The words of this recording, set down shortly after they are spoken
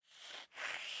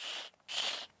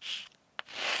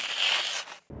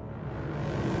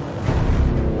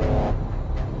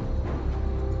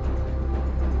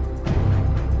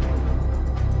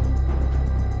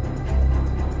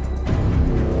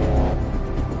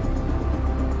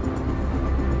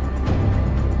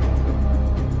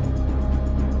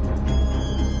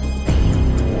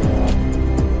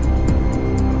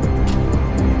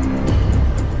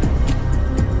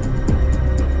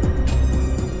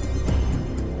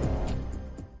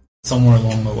somewhere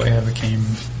along the way I became,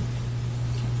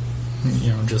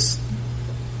 I just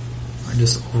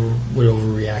would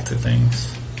overreact to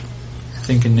things. I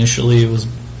think initially it was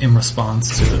in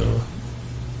response to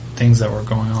things that were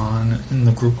going on in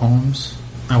the group homes.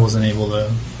 I wasn't able to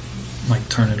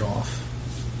turn it off.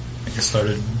 I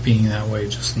started being that way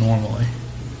just normally.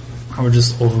 I would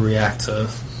just overreact to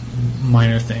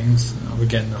minor things. I would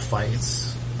get into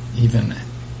fights. Even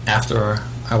after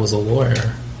I was a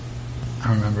lawyer,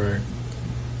 I remember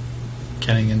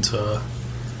getting into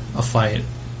a fight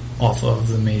off of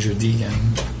the Major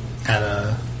Deegan at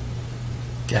a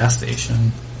gas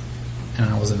station, and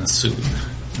I was in a suit,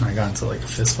 and I got into a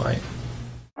fist fight.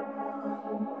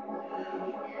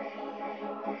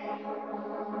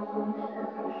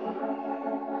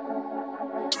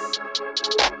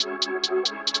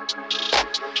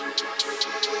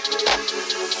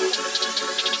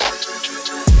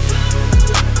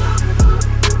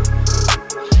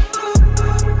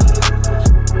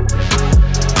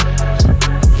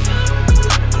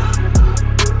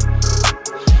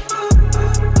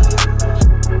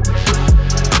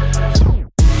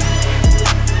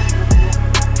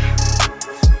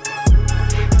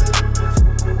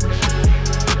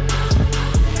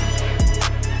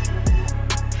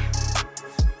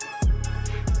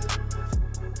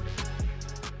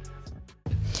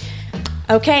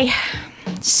 Okay,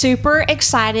 super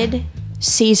excited.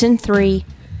 Season 3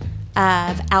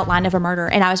 of Outline of a Murder,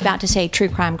 and I was about to say True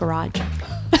Crime Garage.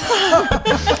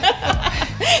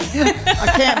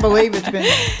 I can't believe it's been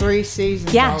 3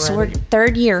 seasons. Yeah, already. so we're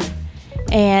 3rd year,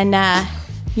 and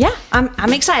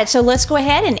I'm excited. So let's go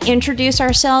ahead and introduce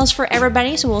ourselves for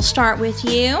everybody. So we'll start with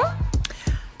you.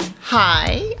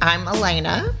 Hi, I'm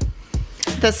Elena,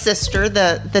 the sister,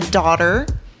 the daughter.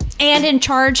 And in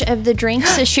charge of the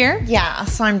drinks this year. Yeah,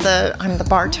 so I'm the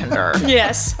bartender.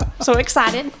 Yes. So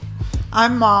excited.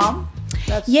 I'm Mom.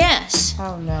 Yes.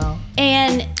 Oh, no.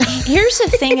 And here's the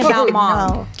thing about Oh,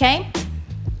 Mom, no. okay?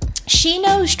 She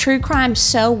knows true crime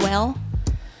so well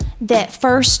that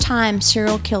first-time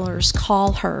serial killers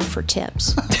call her for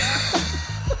tips.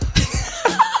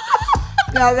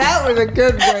 Now, that was a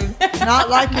good one. Not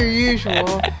like your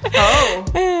usual.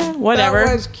 Oh. Whatever.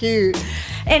 That was cute.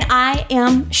 And I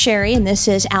am Sherry, and this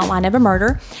is Outline of a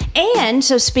Murder. And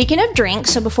so speaking of drinks,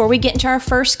 so before we get into our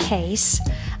first case,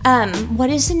 what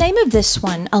is the name of this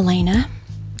one, Elena?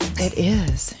 It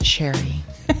is Sherry.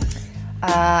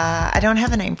 I don't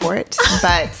have a name for it,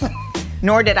 but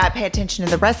nor did I pay attention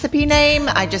to the recipe name.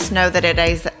 I just know that it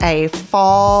is a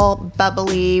fall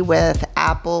bubbly with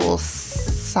apple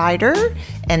cider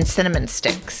and cinnamon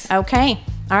sticks. Okay.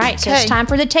 All right, so it's time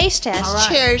for the taste test. All right.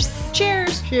 Cheers.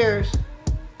 Cheers. Cheers.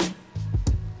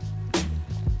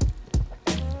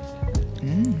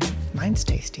 Mine's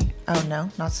tasty. Oh, no,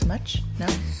 not so much. No.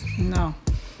 No.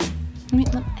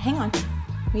 Hang on.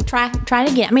 Let me try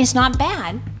it again. I mean, it's not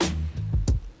bad.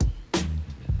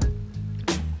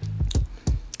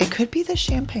 It could be the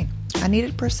champagne. I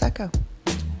needed Prosecco.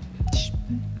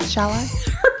 Shall I?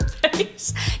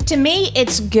 To me,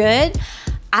 it's good.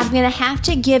 I'm going to have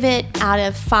to give it out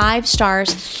of 5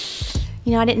 stars.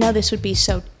 I didn't know this would be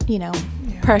so,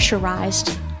 pressurized.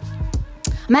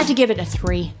 I'm going to have to give it a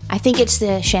 3. I think it's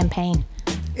the champagne.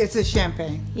 It's a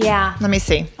champagne. Yeah. Let me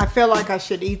see. I feel like I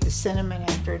should eat the cinnamon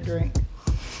after a drink.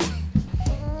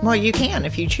 Well, you can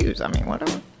if you choose. I mean,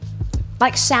 whatever.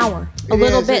 Like sour. A It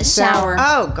little is. bit It's sour. sour.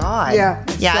 Oh, God. Yeah,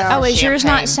 it's Yeah. sour. Oh, is yours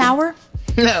not champagne. sour?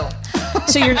 No.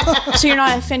 So you're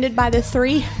not offended by the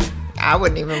 3? I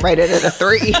wouldn't even rate it at a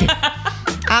 3.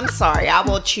 I'm sorry. I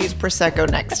will choose Prosecco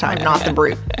next time, not the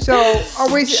Brut. So, are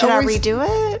we... Should I redo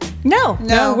it? No,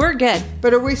 we're good.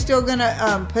 But are we still going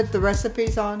to put the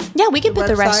recipes on? Yeah, we can put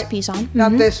the website? recipes on.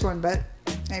 Not this one, but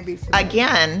maybe... for that.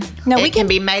 Again, No, we it can can-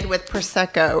 be made with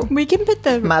Prosecco. We can put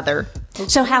the... Mother.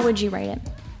 So how would you rate it?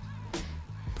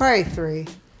 Probably 3.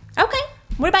 Okay.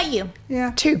 What about you?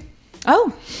 Yeah. 2.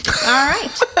 Oh, all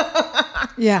right.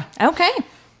 Yeah. Okay.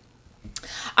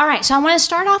 All right, so I want to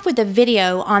start off with a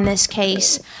video on this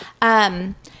case.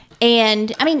 And,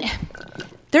 I mean,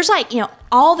 there's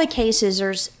all the cases,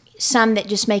 there's some that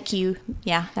just make you,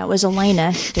 that was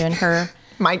Elena doing her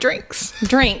My drinks.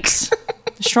 drinks,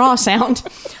 straw sound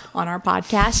on our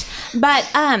podcast. But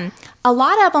a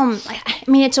lot of them, I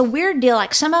mean, it's a weird deal.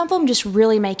 Like, some of them just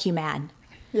really make you mad.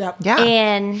 Yep. Yeah.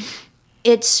 And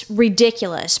it's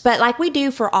ridiculous. But like we do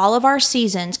for all of our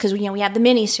seasons, because we have the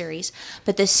mini series,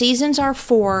 but the seasons are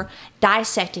for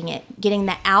dissecting it, getting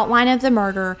the outline of the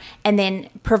murder, and then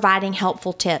providing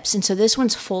helpful tips. And so this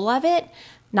one's full of it.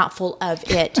 Not full of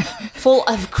it, full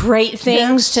of great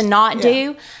things to not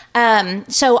do.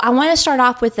 So I want to start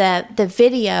off with the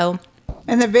video.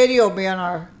 And the video will be on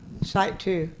our cite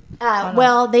to?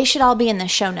 Well, they should all be in the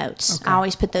show notes. Okay. I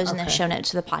always put those in the Okay. show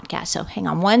notes of the podcast. So hang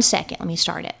on one second. Let me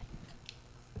start it.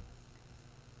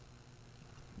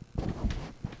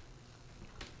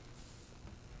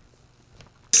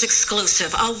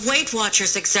 Exclusive. A Weight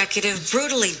Watchers executive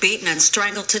brutally beaten and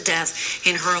strangled to death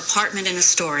in her apartment in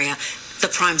Astoria. The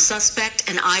prime suspect,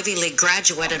 an Ivy League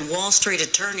graduate and Wall Street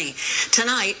attorney.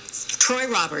 Tonight, Troy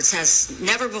Roberts has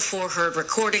never before heard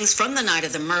recordings from the night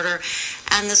of the murder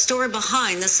and the story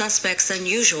behind the suspect's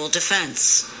unusual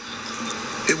defense.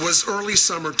 It was early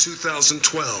summer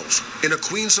 2012 in a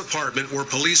Queens apartment where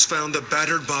police found the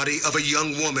battered body of a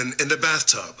young woman in the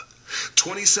bathtub.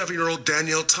 27-year-old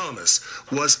Danielle Thomas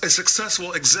was a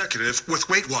successful executive with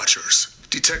Weight Watchers.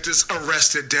 Detectives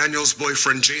arrested Danielle's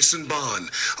boyfriend, Jason Bond,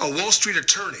 a Wall Street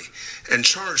attorney, and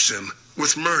charged him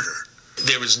with murder.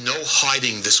 There is no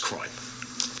hiding this crime.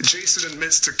 Jason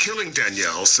admits to killing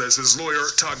Danielle, says his lawyer,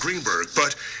 Todd Greenberg,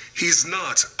 but he's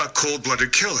not a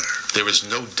cold-blooded killer. There is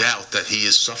no doubt that he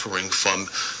is suffering from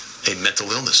a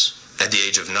mental illness. At the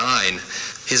age of 9,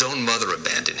 his own mother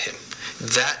abandoned him.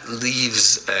 That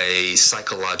leaves a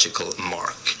psychological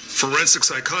mark. Forensic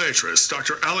psychiatrist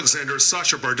Dr. Alexander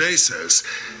Sacha Bardet says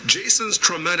Jason's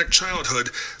traumatic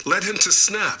childhood led him to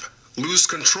snap, lose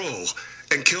control,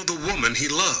 and kill the woman he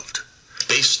loved.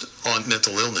 Based on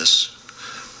mental illness,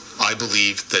 I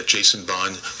believe that Jason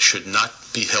Bond should not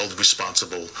be held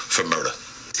responsible for murder.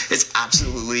 It's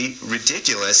absolutely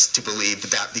ridiculous to believe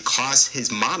that because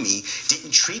his mommy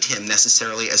didn't treat him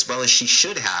necessarily as well as she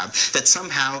should have, that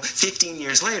somehow 15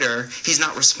 years later, he's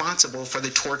not responsible for the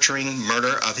torturing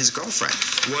murder of his girlfriend.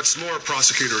 What's more,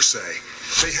 prosecutors say,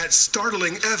 they had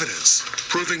startling evidence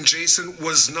proving Jason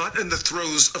was not in the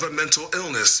throes of a mental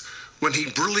illness when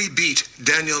he brutally beat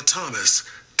Danielle Thomas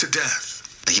to death.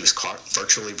 He was caught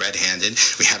virtually red-handed.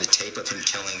 We had a tape of him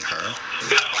killing her.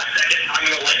 Got 5 seconds. I'm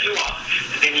going to let you off,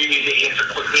 and then you need to answer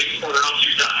quickly or else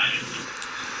you die.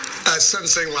 At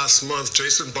sentencing last month,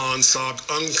 Jason Bond sobbed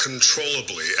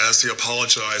uncontrollably as he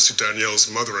apologized to Danielle's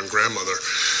mother and grandmother.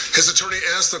 His attorney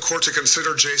asked the court to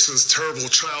consider Jason's terrible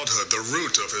childhood the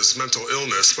root of his mental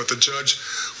illness, but the judge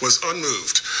was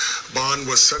unmoved. Bond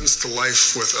was sentenced to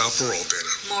life without parole,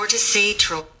 Dana. More to see,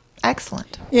 Troy.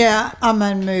 Excellent. Yeah, I'm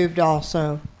unmoved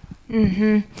also.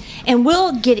 And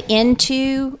we'll get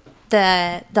into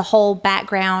the whole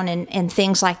background and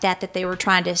things like that they were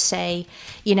trying to say,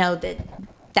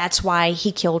 that's why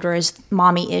he killed her, is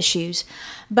mommy issues.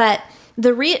 But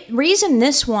the reason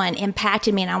this one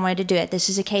impacted me and I wanted to do it, this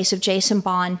is a case of Jason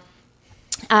Bond,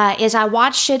 is I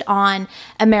watched it on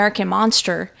American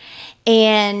Monster,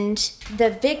 and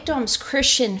the victim's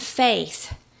Christian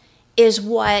faith is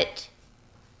what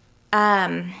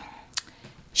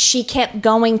she kept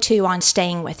going to on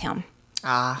staying with him.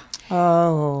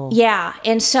 Oh. Yeah.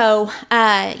 And so,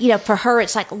 for her,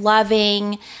 it's like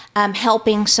loving,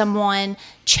 helping someone,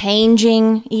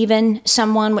 changing even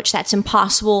someone, which that's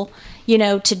impossible,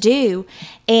 to do.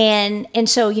 And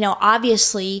so,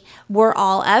 obviously we're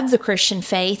all of the Christian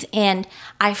faith. And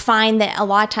I find that a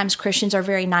lot of times Christians are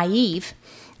very naive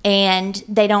and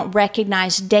they don't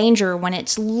recognize danger when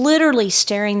it's literally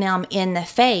staring them in the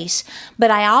face. But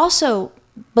I also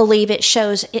believe it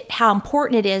shows how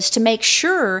important it is to make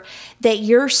sure that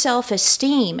your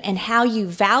self-esteem and how you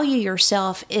value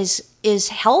yourself is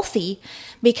healthy,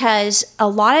 because a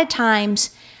lot of times,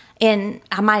 and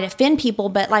I might offend people,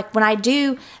 but like when I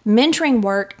do mentoring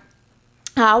work,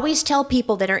 I always tell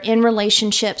people that are in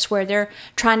relationships where they're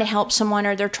trying to help someone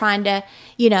or they're trying to,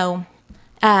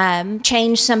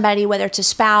 change somebody, whether it's a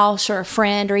spouse or a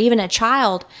friend or even a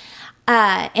child,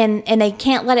 and they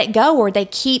can't let it go or they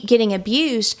keep getting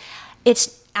abused.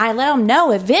 I let them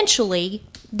know eventually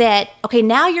that, okay,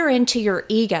 now you're into your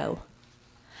ego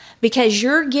because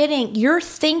you're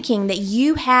thinking that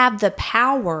you have the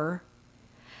power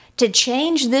to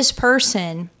change this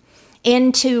person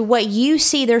into what you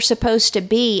see they're supposed to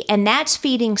be, and that's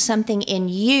feeding something in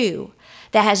you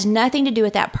that has nothing to do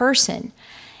with that person.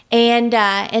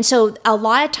 And so a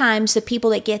lot of times the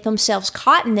people that get themselves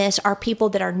caught in this are people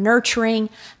that are nurturing,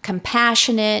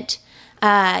 compassionate,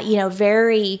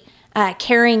 very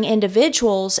caring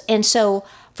individuals. And so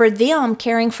for them,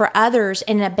 caring for others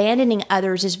and abandoning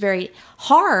others is very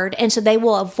hard. And so they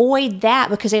will avoid that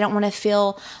because they don't want to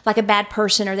feel like a bad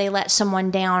person or they let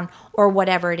someone down or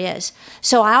whatever it is.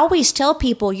 So I always tell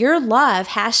people your love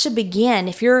has to begin.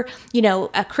 If you're,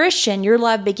 a Christian, your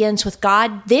love begins with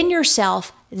God, then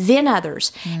yourself, then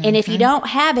others. Mm-hmm. And if you don't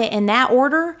have it in that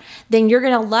order, then you're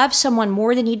going to love someone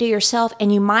more than you do yourself.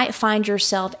 And you might find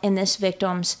yourself in this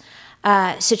victim's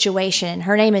situation.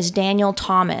 Her name is Danielle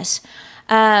Thomas.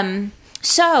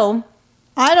 So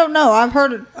I don't know. I've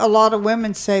heard a lot of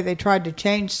women say they tried to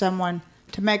change someone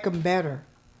to make them better.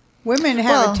 Women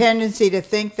have a tendency to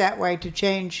think that way, to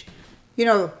change,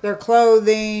 their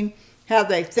clothing, how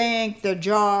they think, their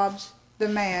jobs,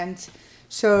 demands.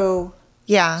 So,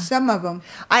 Yeah. some of them.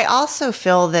 I also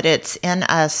feel that it's in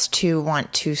us to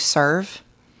want to serve.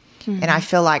 And I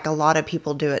feel like a lot of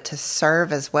people do it to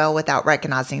serve as well without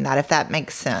recognizing that, if that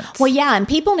makes sense. Well, yeah, and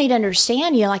people need to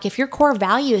understand, like if your core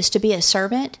value is to be a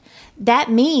servant,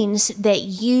 that means that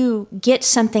you get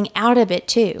something out of it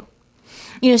too.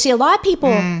 See, a lot of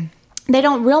people, they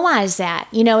don't realize that.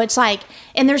 It's like,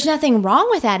 and there's nothing wrong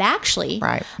with that, actually.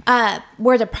 Right.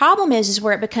 Where the problem is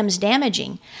where it becomes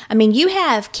damaging. I mean, you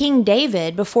have King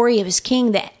David, before he was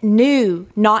king, that knew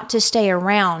not to stay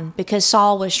around because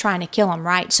Saul was trying to kill him,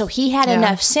 right? So he had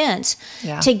enough sense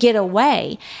to get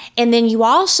away. And then you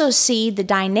also see the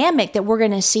dynamic that we're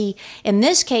going to see in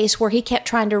this case, where he kept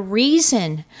trying to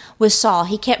reason with Saul.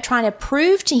 He kept trying to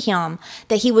prove to him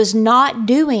that he was not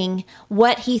doing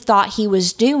what he thought he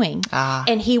was doing.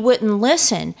 And he wouldn't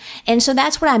listen. And so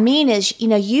that's what I mean is,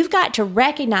 you've got to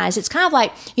recognize, it's kind of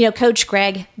like, Coach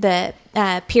Greg, the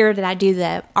peer that I do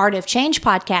the Art of Change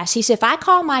podcast, he said, if I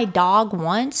call my dog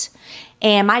once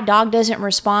and my dog doesn't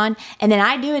respond, and then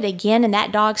I do it again and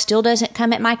that dog still doesn't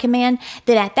come at my command,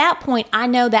 then at that point, I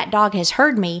know that dog has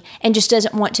heard me and just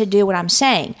doesn't want to do what I'm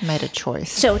saying. Made a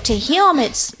choice. So to him,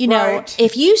 it's, Right.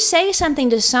 if you say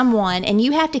something to someone and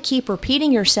you have to keep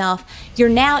repeating yourself, you're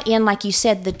now in, like you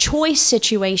said, the choice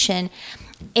situation.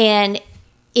 And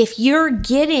if you're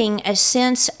getting a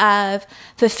sense of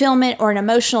fulfillment or an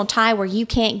emotional tie where you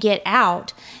can't get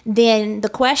out, then the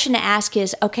question to ask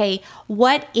is, okay,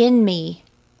 what in me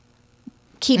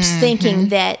keeps thinking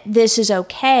that this is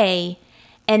okay,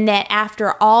 and that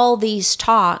after all these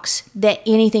talks that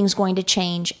anything's going to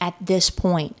change at this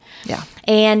point? Yeah.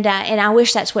 And I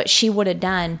wish that's what she would have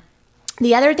done.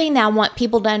 The other thing that I want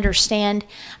people to understand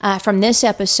from this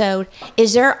episode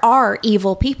is there are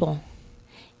evil people.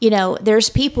 There's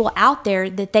people out there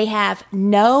that they have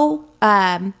no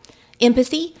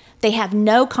empathy, they have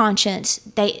no conscience,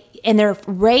 and they're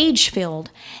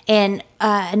rage-filled. And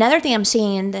another thing I'm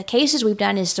seeing in the cases we've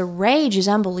done is the rage is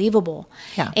unbelievable.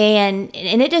 Yeah. And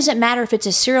it doesn't matter if it's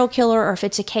a serial killer or if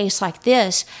it's a case like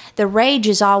this, the rage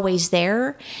is always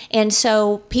there. And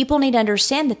so people need to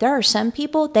understand that there are some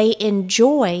people, they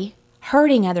enjoy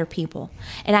hurting other people.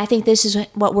 And I think this is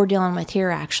what we're dealing with here,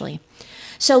 actually.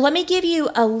 So let me give you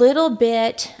a little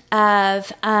bit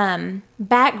of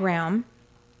background.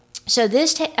 So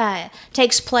this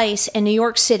takes place in New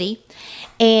York City,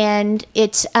 and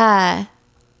it's, let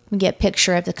me get a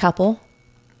picture of the couple.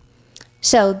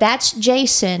 So that's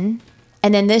Jason,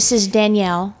 and then this is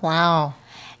Danielle. Wow.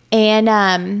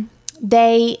 And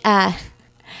they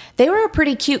were a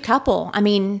pretty cute couple. I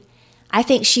mean, I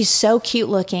think she's so cute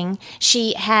looking.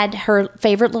 She had her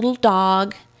favorite little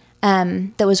dog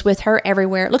that was with her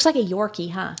everywhere. It looks like a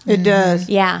Yorkie, huh? It does.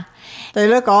 Yeah. They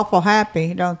look awful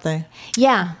happy, don't they?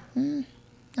 Yeah. I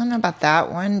don't know about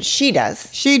that one. She does.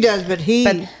 She does, but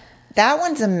that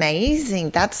one's amazing.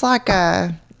 That's like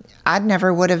I'd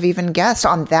never would have even guessed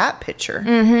on that picture.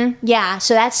 Mm-hmm. Yeah.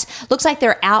 So looks like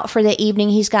they're out for the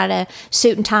evening. He's got a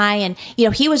suit and tie, and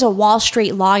he was a Wall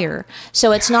Street lawyer.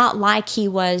 So it's not like he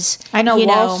was. I know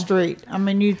Wall Street. I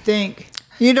mean, you think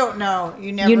you don't know.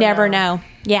 You never know.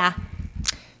 Yeah.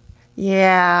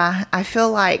 Yeah, I feel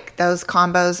like those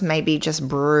combos may be just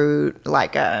brute,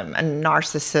 like a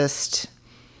narcissist,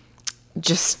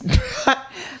 just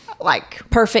like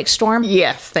perfect storm.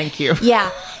 Yes, thank you. Yeah,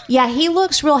 he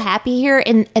looks real happy here,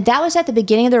 and that was at the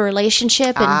beginning of the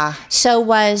relationship, and so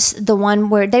was the one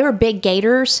where they were big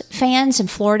Gators fans in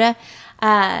Florida,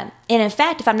 and in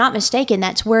fact, if I'm not mistaken,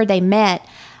 that's where they met.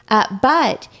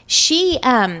 But she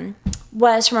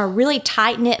was from a really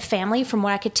tight-knit family, from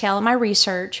what I could tell in my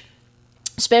research,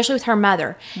 especially with her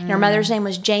mother. And her mother's name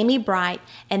was Jamie Bright,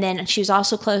 and then she was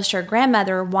also close to her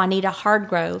grandmother, Juanita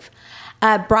Hardgrove.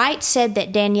 Bright said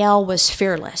that Danielle was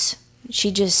fearless.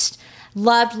 She just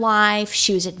loved life.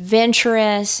 She was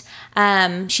adventurous.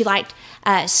 She liked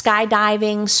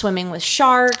skydiving, swimming with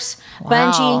sharks,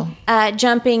 bungee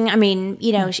jumping. I mean,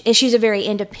 she's a very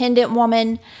independent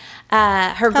woman.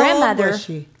 Her grandmother, old was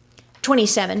she?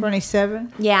 27.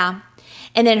 27? Yeah.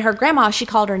 And then her grandma, she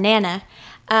called her Nana,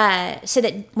 said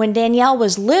that when Danielle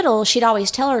was little, she'd always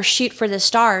tell her, shoot for the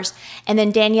stars. And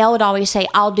then Danielle would always say,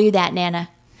 I'll do that, Nana.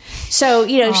 So,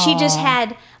 she just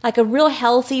had like a real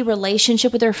healthy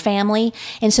relationship with her family.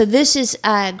 And so this is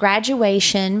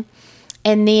graduation.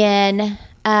 And then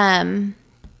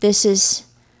this is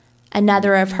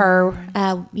another of her,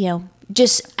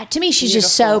 just, to me, she's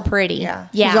just so pretty. Yeah.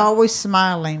 She's always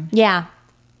smiling. Yeah.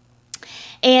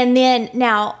 And then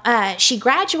now she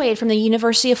graduated from the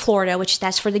University of Florida, which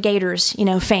that's for the Gators,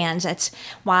 fans. That's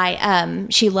why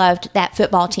she loved that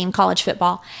football team, college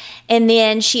football. And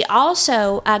then she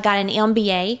also got an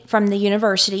MBA from the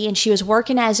university, and she was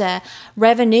working as a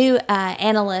revenue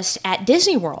analyst at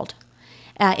Disney World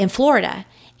in Florida.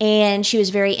 And she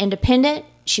was very independent.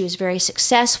 She was very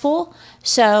successful.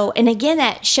 So, and again,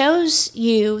 that shows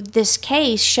you, this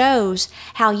case shows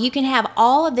how you can have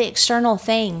all of the external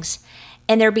things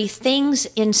and there be things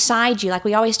inside you. Like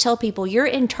we always tell people, your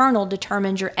internal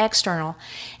determines your external.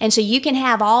 And so you can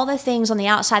have all the things on the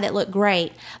outside that look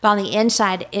great, but on the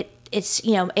inside, it's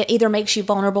it either makes you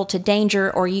vulnerable to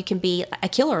danger, or you can be a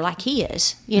killer like he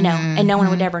is, and no one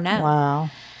would ever know. Wow.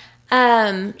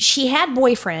 She had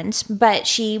boyfriends, but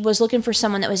she was looking for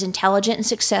someone that was intelligent and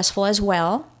successful as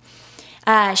well.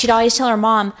 She'd always tell her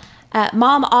mom,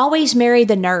 Mom, always marry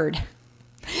the nerd.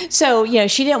 So,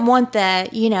 she didn't want the,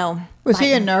 Was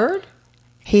he a nerd?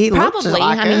 He probably. Looked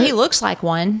like he looks like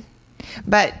one.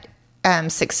 But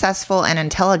successful and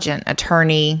intelligent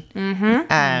attorney.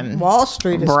 Wall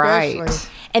Street, especially. Right.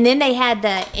 And then they had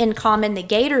in common the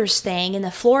Gators thing and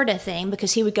the Florida thing,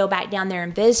 because he would go back down there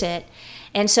and visit.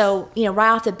 And so, right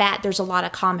off the bat, there's a lot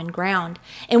of common ground.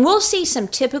 And we'll see some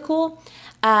typical,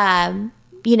 red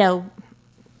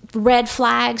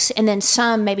flags, and then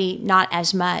some maybe not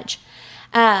as much.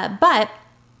 But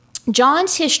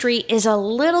John's history is a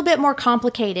little bit more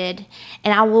complicated,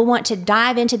 and I will want to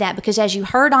dive into that because, as you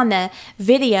heard on the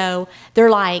video,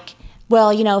 they're like,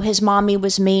 well, his mommy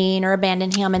was mean or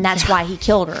abandoned him, and that's why he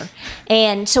killed her.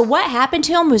 And so what happened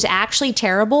to him was actually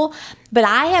terrible, but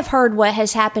I have heard what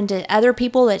has happened to other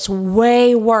people that's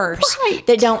way worse,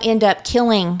 that don't end up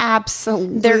killing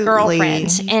their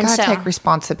girlfriends. You And gotta so take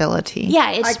responsibility.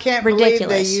 Yeah, it's I can't ridiculous. believe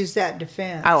they use that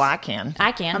defense. Oh, I can.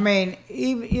 I can. I mean,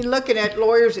 you're looking at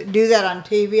lawyers that do that on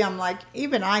TV. I'm like,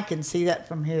 even I can see that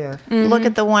from here. Look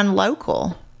at the one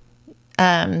local,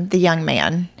 the young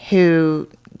man who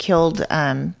killed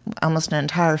almost an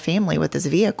entire family with his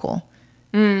vehicle.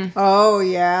 Oh,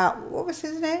 yeah. What was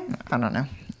his name? I don't know.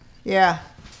 Yeah.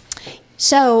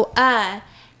 So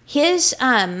he was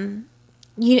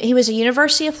a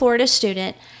University of Florida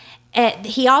student.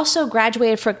 He also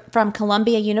graduated from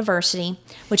Columbia University,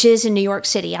 which is in New York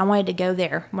City. I wanted to go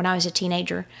there when I was a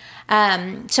teenager.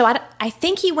 So I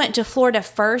think he went to Florida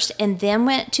first and then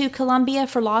went to Columbia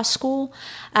for law school.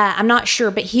 I'm not sure,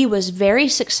 but he was very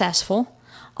successful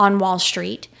on Wall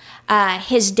Street.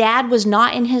 His dad was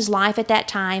not in his life at that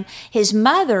time. His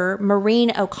mother,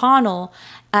 Maureen O'Connell,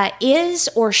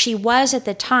 she was at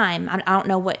the time, I don't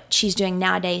know what she's doing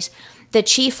nowadays, the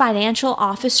chief financial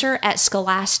officer at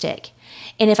Scholastic.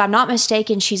 And if I'm not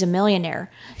mistaken, she's a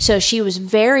millionaire. So she was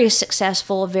very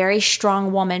successful, very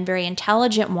strong woman, very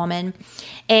intelligent woman.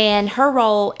 And her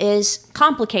role is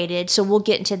complicated, so we'll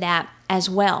get into that as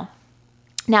well.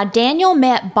 Now, Daniel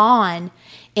met Bond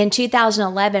in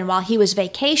 2011 while he was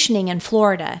vacationing in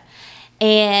Florida.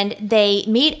 And they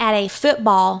meet at a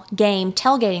football game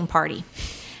tailgating party.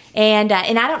 And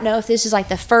I don't know if this is like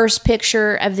the first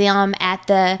picture of them at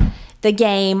the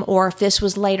game or if this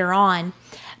was later on.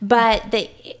 But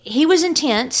he was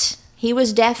intense. He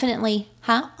was definitely,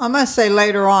 I must say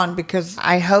later on, because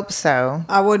I hope so.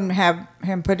 I wouldn't have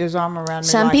him put his arm around me.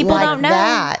 Some like people that. don't know.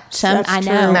 That. Some I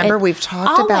true. know. Remember, we've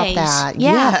talked about that.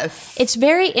 Yeah. Yes. It's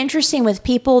very interesting with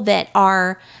people that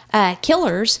are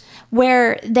killers,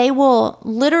 where they will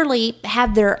literally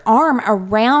have their arm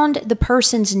around the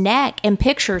person's neck in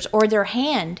pictures, or their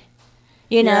hand.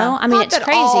 I mean, Not it's that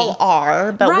crazy. all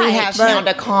are, but we Right. have found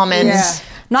a common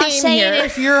Not theme saying here.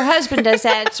 if your husband does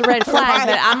that, it's a red flag,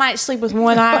 but I might sleep with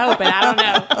one eye open. I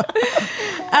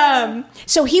don't know.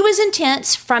 So he was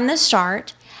intense from the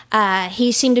start.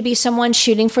 He seemed to be someone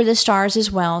shooting for the stars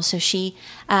as well. So she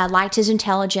liked his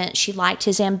intelligence. She liked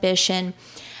his ambition.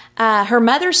 Her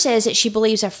mother says that she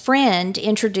believes a friend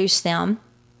introduced them,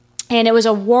 and it was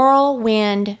a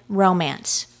whirlwind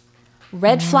romance.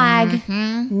 Red flag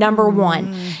number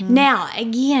one. Now,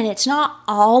 again, it's not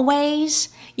always,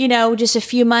 just a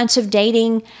few months of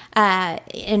dating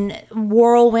and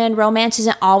whirlwind romance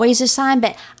isn't always a sign,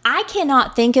 but I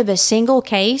cannot think of a single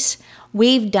case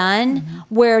we've done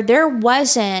where there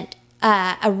wasn't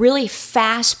a really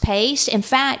fast pace. In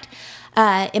fact,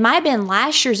 it might have been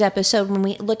last year's episode when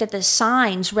we looked at the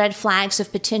signs, red flags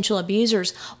of potential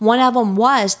abusers. One of them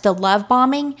was the love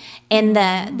bombing and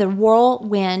the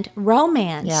whirlwind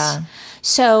romance. Yeah.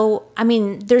 So, I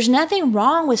mean, there's nothing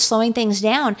wrong with slowing things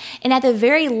down. And at the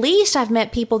very least, I've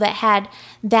met people that had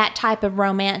that type of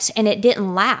romance and it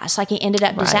didn't last. Like, it ended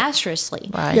up disastrously.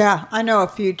 Right. Yeah, I know a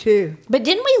few too. But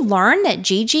didn't we learn that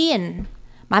Gigi and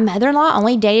my mother-in-law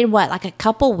only dated like a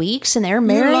couple weeks, and they were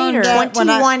married, learned or that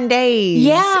 21 days.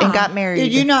 Yeah. And got married.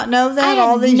 Did you not know that I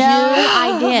all had these no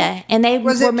years? idea. And they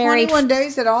Was were it married. 21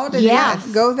 days at all? Did Yeah.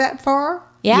 it go that far?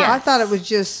 Yeah. I thought it was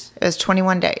just. It was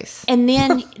 21 days. And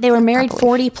then they were married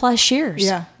 40 plus years.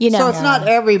 Yeah. You know, So it's not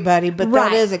everybody, but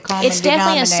Right. that is a common It's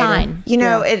definitely a denominator. sign. You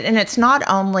know, and it's not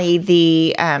only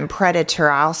the predator,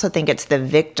 I also think it's the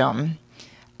victim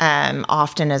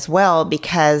often as well,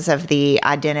 because of the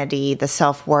identity, the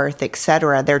self-worth,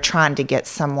 etc. They're trying to get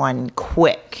someone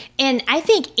quick. And I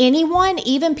think anyone,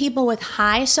 even people with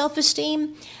high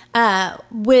self-esteem,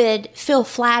 would feel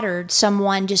flattered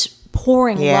someone just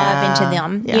pouring love into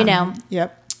them, you know.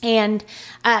 Yep. And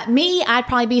me, I'd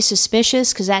probably be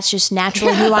suspicious because that's just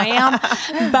naturally who I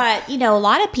am. But, you know, a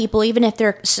lot of people, even if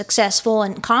they're successful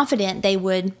and confident, they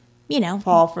would, you know,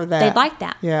 Fall for that. They'd like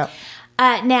that. Yeah.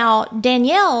 Now,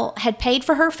 Danielle had paid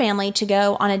for her family to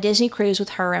go on a Disney cruise with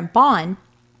her and Bond.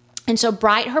 And so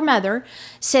Bright, her mother,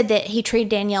 said that he treated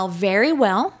Danielle very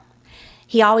well.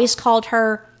 He always called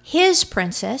her his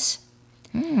princess.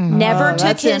 Never took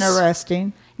That's his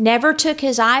interesting. never took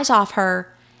his eyes off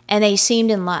her, and they seemed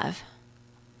in love.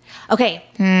 Okay,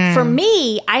 for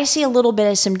me, I see a little bit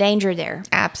of some danger there.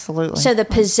 Absolutely. So the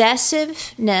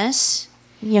possessiveness,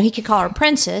 you know, he could call her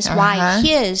princess. Why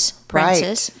his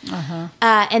princess?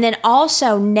 And then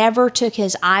also never took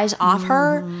his eyes off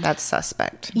her. That's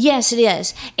suspect. Yes, it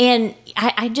is. And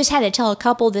I just had to tell a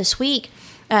couple this week.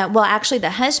 Well, actually,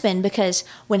 the husband, because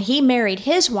when he married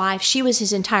his wife, she was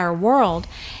his entire world.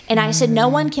 And I said, no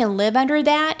one can live under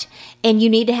that. And you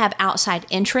need to have outside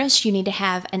interests. You need to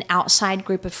have an outside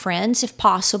group of friends, if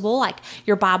possible, like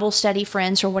your Bible study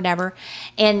friends or whatever.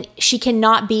 And she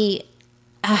cannot be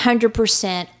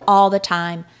 100% all the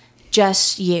time,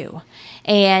 just you.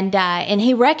 And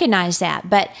he recognized that.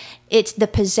 But it's the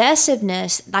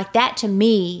possessiveness, like that to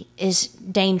me is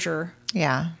danger,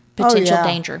 Yeah. potential yeah.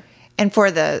 danger. And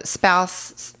for the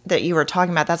spouse that you were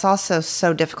talking about, that's also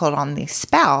so difficult on the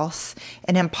spouse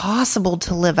and impossible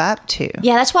to live up to.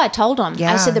 Yeah, that's what I told him.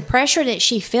 Yeah. I said the pressure that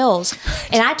she feels.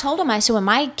 And I told him, I said, when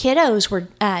my kiddos were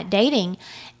dating,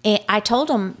 I told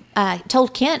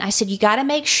Kent, I said, you got to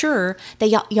make sure that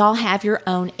y'all have your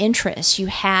own interests. You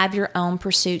have your own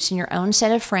pursuits and your own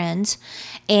set of friends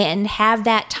and have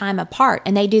that time apart.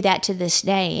 And they do that to this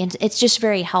day. And it's just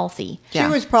very healthy. Yeah.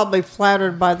 She was probably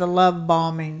flattered by the love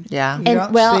bombing. Yeah. You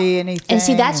don't see anything. And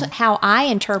see, that's how I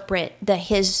interpret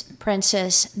his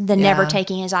princess, the never Yeah.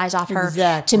 taking his eyes off her.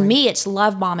 Exactly. To me, it's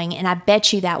love bombing. And I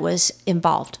bet you that was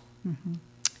involved.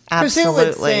 Because who would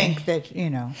Absolutely. think that, you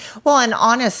know. Well, and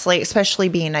honestly, especially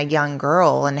being a young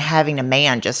girl and having a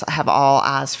man just have all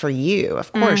eyes for you,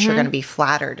 of course you're going to be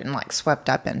flattered and like swept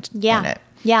up in it.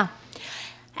 Yeah.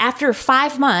 After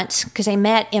 5 months, because they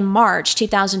met in March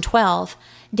 2012,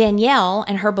 Danielle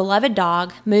and her beloved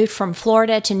dog moved from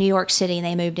Florida to New York City, and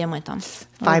they moved in with them.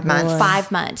 5 months.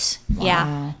 5 months.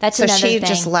 Yeah. That's So another she thing.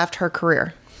 just left her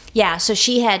career. Yeah, so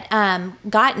she had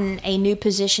gotten a new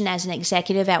position as an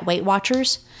executive at Weight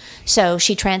Watchers. So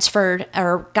she transferred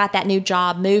or got that new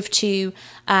job, moved to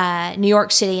New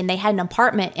York City, and they had an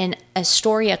apartment in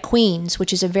Astoria, Queens,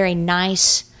 which is a very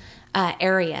nice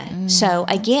area. So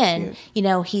again, you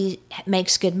know, he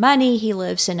makes good money. He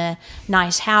lives in a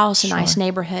nice house, a nice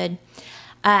neighborhood.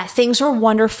 Things were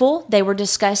wonderful. They were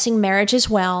discussing marriage as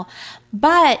well.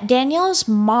 But Danielle's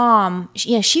mom,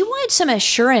 you know, she wanted some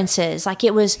assurances. Like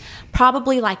it was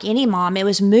probably like any mom, it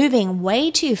was moving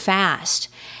way too fast.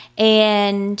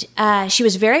 And she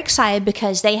was very excited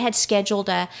because they had scheduled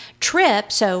a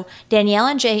trip. So Danielle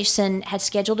and Jason had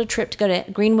scheduled a trip to go to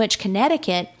Greenwich,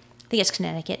 Connecticut. I think it's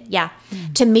Connecticut, yeah,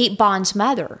 to meet Bond's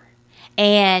mother.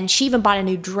 And she even bought a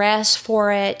new dress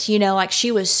for it. You know, like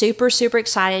she was super, super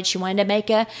excited. She wanted to make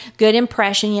a good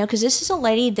impression, you know, because this is a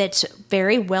lady that's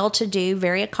very well-to-do,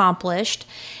 very accomplished.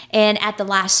 And at the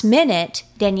last minute,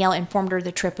 Danielle informed her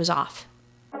the trip was off.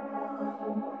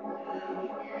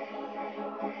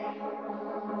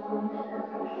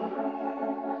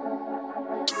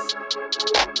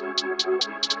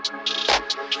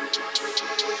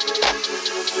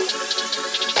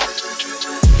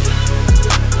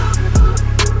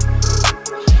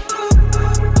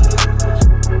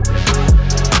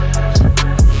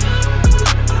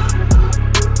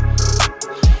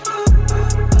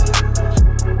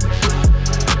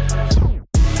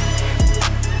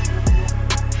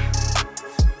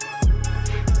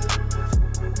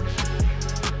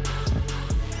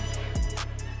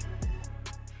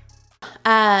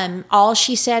 All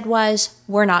she said was,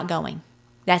 we're not going.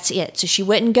 That's it. So she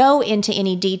wouldn't go into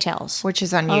any details. Which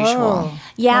is unusual.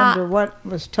 Yeah. Wonder what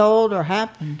was told or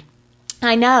happened.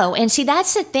 I know. And see,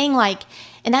 that's the thing. Like,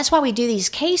 And that's why we do these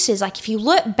cases. Like if you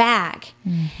look back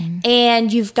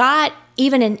and you've got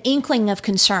even an inkling of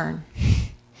concern,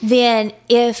 then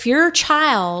if your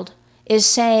child is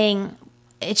saying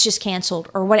it's just canceled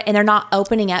or what, and they're not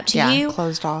opening up to you,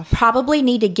 closed off, probably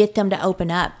need to get them to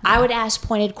open up. I would ask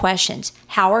pointed questions.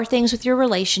 How are things with your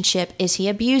relationship? Is he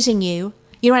abusing you?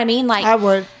 You know what I mean? Like I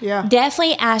would, yeah.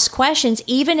 Definitely ask questions,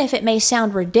 even if it may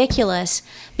sound ridiculous,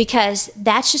 because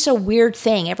that's just a weird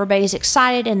thing. Everybody's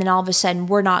excited, and then all of a sudden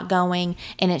we're not going,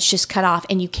 and it's just cut off,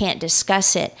 and you can't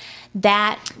discuss it.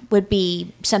 That would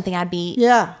be something I'd be...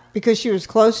 Yeah, because she was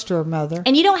close to her mother.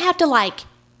 And you don't have to, like,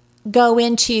 go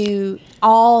into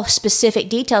all specific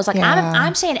details. Like,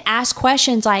 I'm saying ask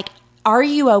questions like, are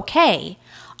you okay?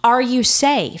 Are you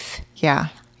safe? Yeah.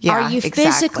 Are you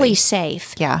physically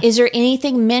safe? Yeah. Is there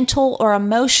anything mental or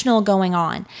emotional going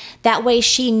on? That way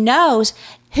she knows.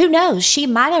 Who knows? She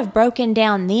might have broken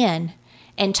down then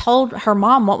and told her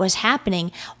mom what was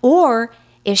happening. Or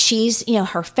if she's,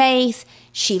 her faith,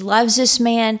 she loves this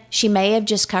man, she may have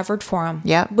just covered for him.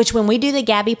 Yeah. Which when we do the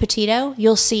Gabby Petito,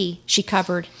 you'll see she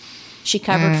covered for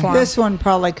him. This one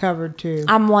probably covered too.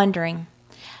 I'm wondering.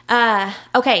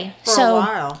 Okay. For a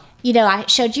while. I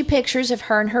showed you pictures of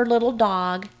her and her little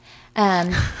dog.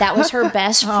 That was her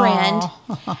best friend.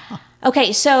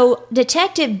 Okay, so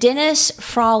Detective Dennis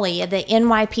Frawley of the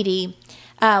NYPD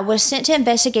was sent to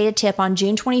investigate a tip on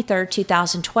June 23rd,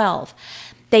 2012.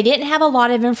 They didn't have a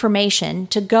lot of information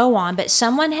to go on, but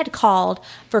someone had called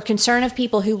for concern of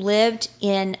people who lived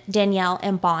in Danielle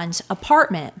and Bond's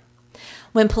apartment.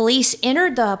 When police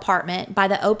entered the apartment by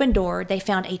the open door, they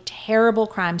found a terrible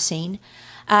crime scene.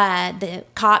 The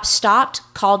cops stopped,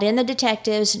 called in the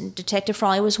detectives, and Detective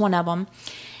Frawley was one of them.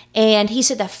 And he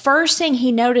said the first thing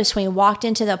he noticed when he walked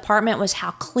into the apartment was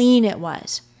how clean it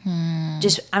was.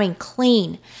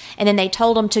 Clean. And then they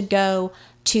told him to go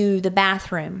to the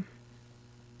bathroom.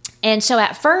 And so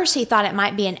at first he thought it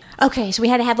might be okay, so we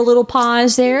had to have a little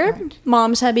pause there.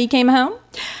 Mom's hubby came home.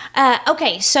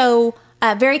 So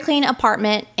a very clean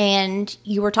apartment, and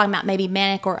you were talking about maybe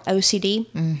manic or OCD.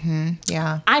 Mm-hmm.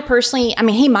 Yeah. I personally,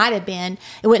 he might have been.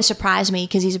 It wouldn't surprise me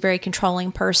because he's a very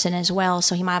controlling person as well,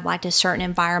 so he might have liked a certain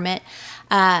environment.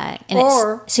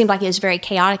 It seemed like it was very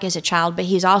chaotic as a child, but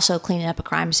he's also cleaning up a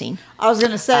crime scene. I was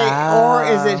going to say, or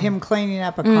is it him cleaning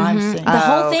up a crime scene? The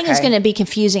whole thing is going to be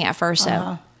confusing at first,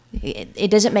 though. It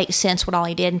doesn't make sense what all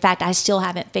he did. In fact, I still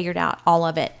haven't figured out all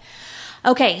of it.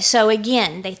 Okay, so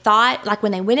again, they thought, like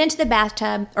when they went into the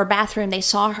bathtub or bathroom, they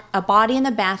saw a body in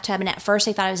the bathtub, and at first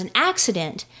they thought it was an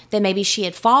accident, that maybe she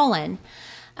had fallen,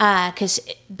 because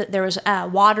there was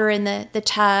water in the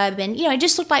tub, and, it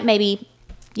just looked like maybe,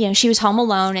 she was home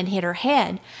alone and hit her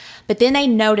head. But then they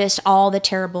noticed all the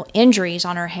terrible injuries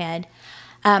on her head.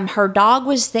 Her dog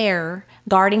was there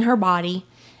guarding her body,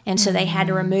 and so they had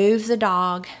to remove the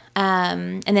dog.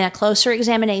 And then a closer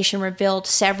examination revealed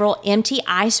several empty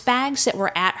ice bags that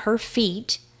were at her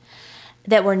feet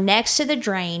that were next to the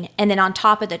drain. And then on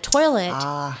top of the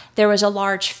toilet, there was a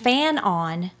large fan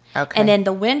on. Okay. And then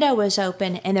the window was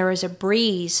open and there was a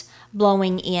breeze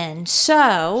blowing in.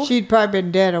 So she'd probably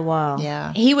been dead a while.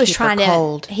 Yeah. He was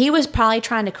he was probably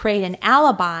trying to create an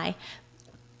alibi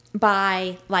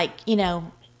by,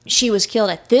 she was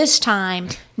killed at this time,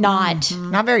 not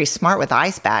very smart with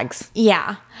ice bags.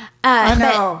 Yeah. I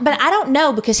know. But I don't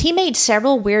know, because he made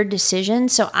several weird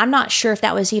decisions, so I'm not sure if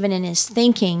that was even in his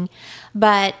thinking.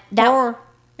 But or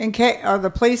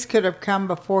the police could have come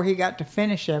before he got to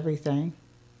finish everything.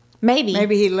 Maybe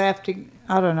he left.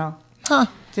 I don't know.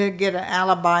 To get an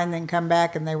alibi and then come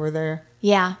back and they were there.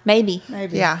 Yeah, maybe.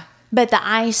 Yeah. But the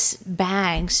ice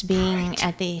bags being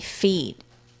at the feet.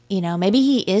 Maybe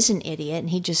he is an idiot and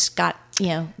he just got,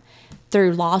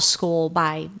 through law school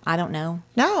by, I don't know.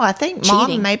 No, I think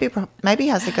cheating. Mom maybe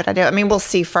has a good idea. We'll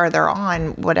see further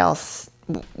on what else,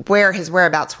 where his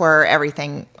whereabouts were,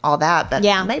 everything, all that. But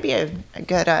yeah, maybe a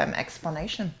good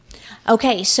explanation.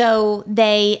 Okay, so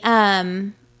they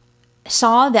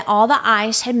saw that all the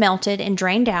ice had melted and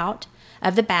drained out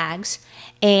of the bags,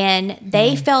 and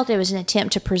they felt it was an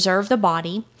attempt to preserve the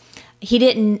body. He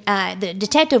didn't, the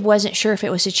detective wasn't sure if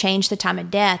it was to change the time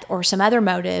of death or some other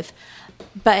motive,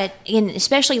 but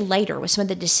especially later with some of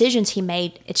the decisions he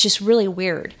made, it's just really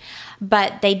weird.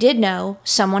 But they did know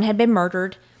someone had been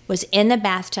murdered, was in the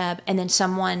bathtub, and then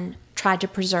someone tried to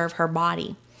preserve her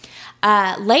body.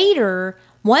 Later,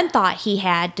 one thought he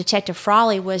had, Detective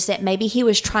Frawley, was that maybe he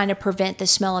was trying to prevent the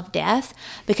smell of death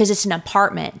because it's an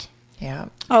apartment. Yeah.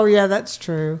 Oh, yeah, that's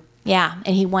true. Yeah,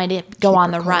 and he wanted to go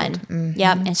on the cold. run. Mm-hmm.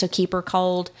 Yep, and so keep her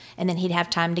cold, and then he'd have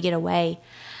time to get away.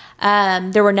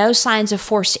 There were no signs of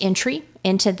forced entry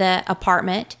into the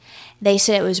apartment. They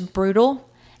said it was brutal,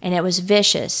 and it was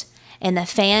vicious. And the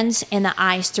fans and the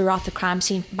ice threw off the crime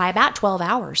scene by about 12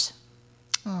 hours.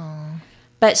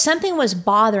 But something was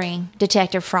bothering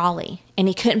Detective Frawley, and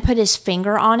he couldn't put his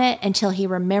finger on it until he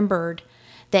remembered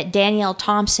that Danielle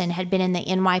Thompson had been in the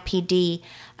NYPD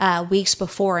weeks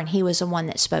before, and he was the one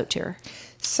that spoke to her.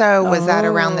 So was that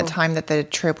around the time that the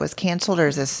trip was canceled, or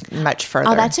is this much further?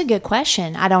 Oh, that's a good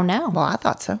question. I don't know. Well, I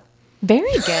thought so.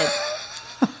 Very good.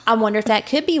 I wonder if that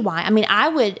could be why. I mean, I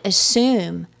would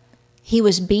assume he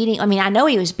was beating. I mean, I know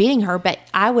he was beating her, but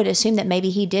I would assume that maybe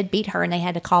he did beat her and they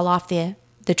had to call off the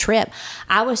trip.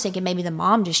 I was thinking maybe the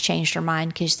mom just changed her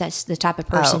mind because that's the type of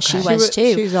person she was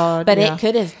too. She's odd, but yeah. it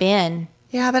could have been.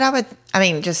 Yeah, but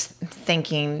just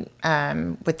thinking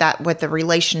with the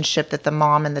relationship that the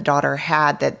mom and the daughter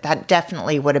had, that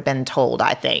definitely would have been told,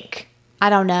 I think. I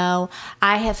don't know.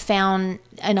 I have found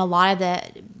in a lot of the,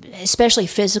 especially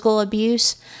physical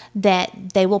abuse,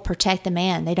 that they will protect the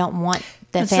man. They don't want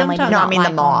the family to No, not I mean like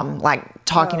the mom, like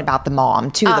talking about the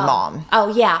mom to the mom.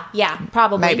 Oh, yeah,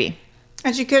 probably. Maybe.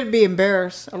 And she could be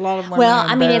embarrassed. A lot of women Well, are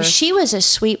I mean, if embarrassed. she was a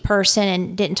sweet person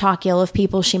and didn't talk ill of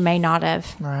people, she may not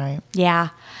have. Right. Yeah.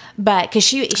 But because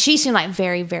she seemed like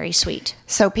very, very sweet.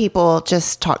 So people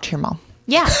just talk to your mom.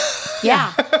 Yeah.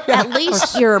 Yeah. At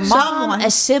least your mom, someone.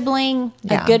 a sibling,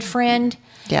 Yeah. a good friend.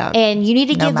 Yeah. And you need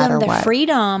to No give them matter the what.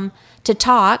 freedom to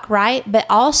talk, right? But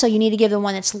also you need to give the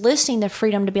one that's listening the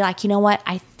freedom to be like, you know what?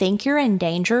 I think you're in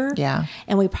danger. Yeah.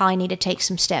 And we probably need to take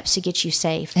some steps to get you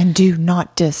safe. And do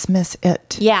not dismiss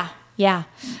it. Yeah. Yeah.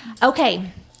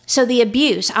 Okay. So the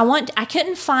abuse, I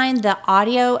couldn't find the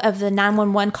audio of the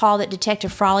 911 call that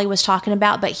Detective Frawley was talking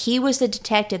about, but he was the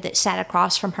detective that sat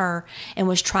across from her and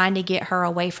was trying to get her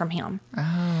away from him.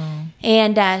 Oh.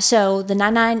 And so the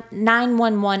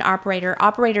 911 operator,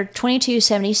 operator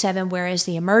 2277, whereas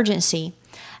the emergency,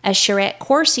 as Charette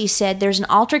Corsi said, there's an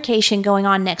altercation going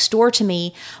on next door to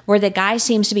me where the guy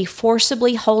seems to be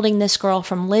forcibly holding this girl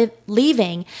from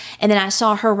leaving, and then I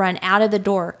saw her run out of the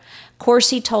door.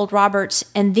 Corsi told Roberts,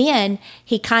 and then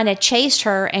he kind of chased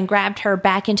her and grabbed her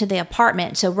back into the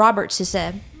apartment. So Roberts is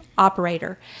the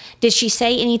operator. Did she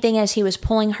say anything as he was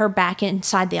pulling her back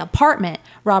inside the apartment?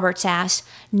 Roberts asked.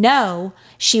 No,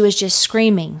 she was just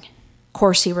screaming,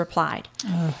 Corsi replied.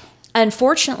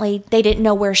 Unfortunately, they didn't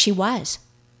know where she was.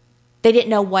 They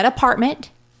didn't know what apartment.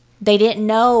 They didn't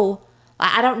know.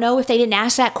 I don't know if they didn't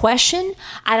ask that question.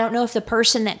 I don't know if the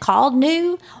person that called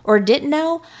knew or didn't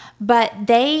know, but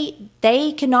they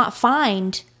could not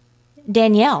find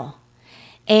Danielle.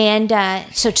 And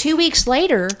so 2 weeks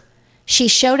later, she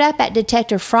showed up at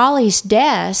Detective Frawley's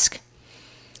desk,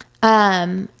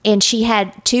 and she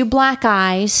had 2 black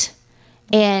eyes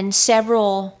and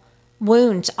several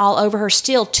wounds all over her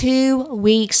still 2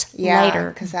 weeks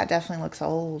later. because that definitely looks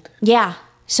old. Yeah.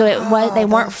 So they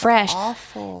weren't that's fresh.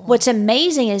 awful. What's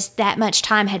amazing is that much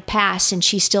time had passed and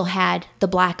she still had the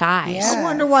black eyes. Yeah. I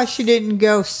wonder why she didn't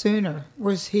go sooner.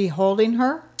 Was he holding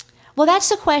her? Well, that's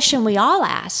the question we all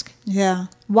ask. Yeah.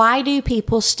 Why do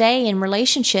people stay in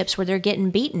relationships where they're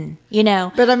getting beaten? You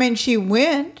know, But I mean, she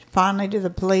went finally to the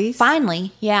police.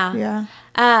 finally, yeah.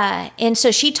 Yeah. And so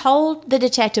she told the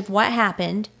detective what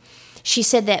happened. She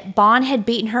said that Bond had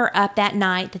beaten her up that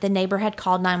night, that the neighbor had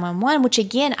called 911, which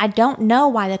again, I don't know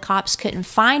why the cops couldn't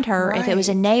find her if it was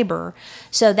a neighbor.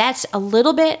 So that's a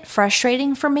little bit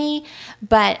frustrating for me,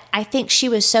 but I think she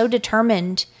was so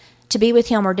determined to be with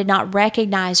him or did not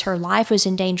recognize her life was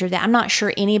in danger that I'm not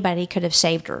sure anybody could have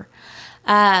saved her.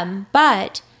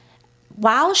 But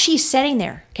while she's sitting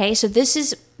there, okay, so this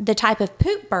is the type of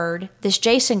poop bird this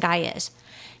Jason guy is.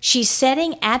 She's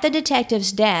sitting at the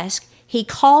detective's desk. He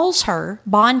calls her,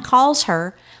 Bond calls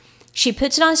her. She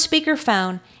puts it on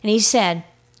speakerphone, and he said,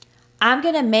 I'm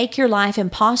going to make your life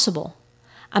impossible.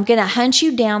 I'm going to hunt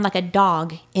you down like a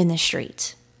dog in the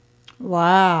streets.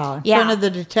 Wow. In Yeah. front of the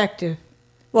detective.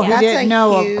 Well, Yeah. he That's didn't a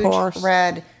know, huge of course.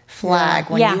 red flag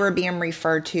when Yeah. you were being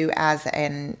referred to as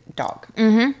a dog.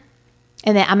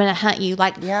 And then I'm going to hunt you.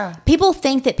 Like, Yeah. people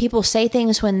think that people say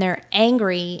things when they're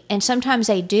angry, and sometimes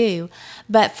they do.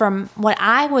 But from what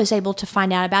I was able to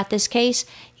find out about this case,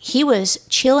 he was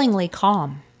chillingly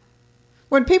calm.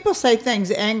 When people say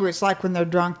things angry, it's like when they're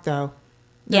drunk, though.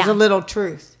 There's Yeah. a little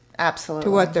truth Absolutely.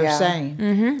 to what they're yeah.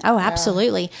 saying. Oh,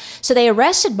 absolutely. So they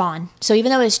arrested Bond. So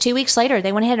even though it was 2 weeks later,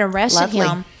 they went ahead and arrested Lovely.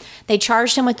 him. They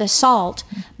charged him with assault,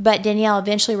 but Danielle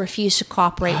eventually refused to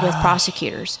cooperate with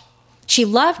prosecutors. She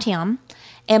loved him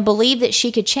and believed that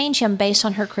she could change him based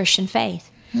on her Christian faith.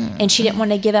 And she didn't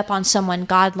want to give up on someone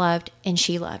God loved and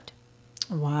she loved.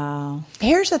 Wow.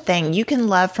 Here's the thing. You can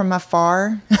love from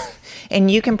afar and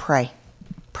you can pray.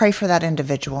 Pray for that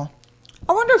individual.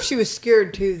 I wonder if she was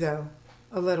scared, too, though,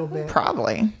 a little bit.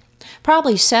 Probably.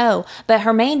 Probably so. But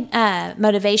her main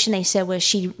motivation, they said, was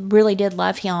she really did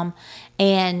love him,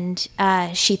 and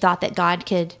she thought that God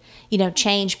could,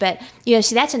 change. But,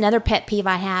 see, that's another pet peeve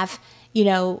I have,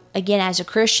 again, as a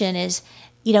Christian is,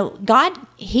 God,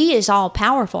 he is all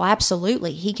powerful.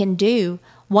 Absolutely. He can do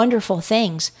wonderful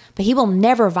things, but he will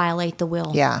never violate the will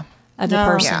of the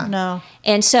person. Yeah. No.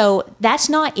 And so that's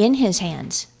not in his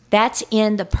hands. That's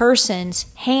in the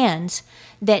person's hands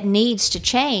that needs to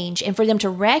change, and for them to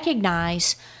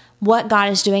recognize what God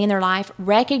is doing in their life,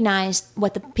 recognize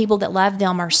what the people that love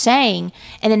them are saying,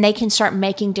 and then they can start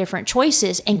making different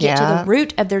choices and get to the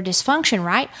root of their dysfunction,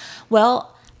 right? Well,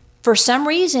 for some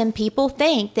reason, people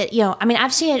think that,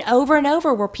 I've seen it over and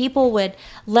over where people would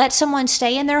let someone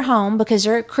stay in their home because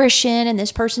they're a Christian and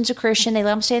this person's a Christian. They let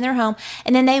them stay in their home,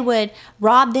 and then they would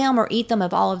rob them or eat them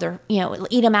of all of their,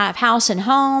 eat them out of house and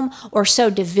home, or sow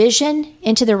division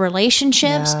into their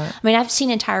relationships. Yeah. I've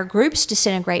seen entire groups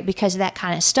disintegrate because of that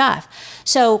kind of stuff.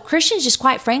 So Christians just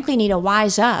quite frankly need to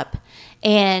wise up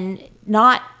and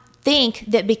not think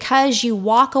that because you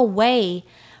walk away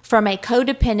from a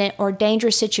codependent or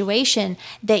dangerous situation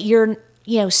that you're,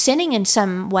 sinning in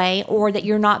some way, or that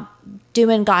you're not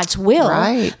doing God's will.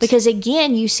 Right. Because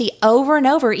again, you see over and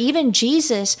over, even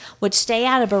Jesus would stay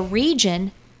out of a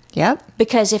region. Yep.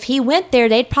 Because if he went there,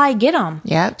 they'd probably get him.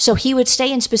 Yep. So he would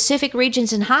stay in specific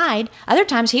regions and hide. Other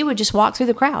times he would just walk through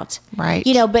the crowds. Right.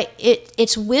 But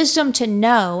it's wisdom to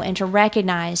know and to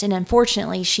recognize. And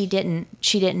unfortunately, she didn't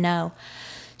know.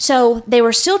 So they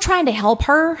were still trying to help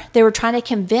her. They were trying to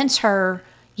convince her,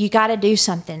 you got to do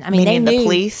something. They Meaning knew. The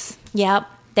police? Yep.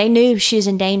 They knew she was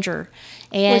in danger.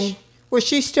 And was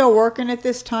she still working at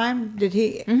this time? Did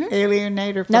he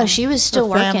alienate her from No, she was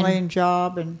still her family working. and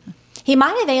job? And he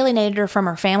might have alienated her from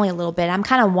her family a little bit. I'm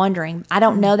kind of wondering. I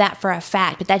don't know that for a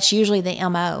fact, but that's usually the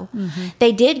MO.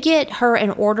 They did get her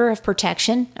an order of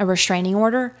protection, a restraining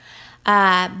order,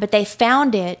 but they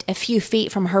found it a few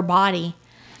feet from her body,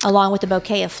 along with a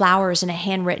bouquet of flowers and a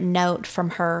handwritten note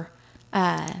from her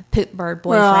poop bird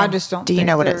boyfriend. well, I just don't. Do you think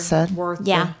know what it they're said? Worth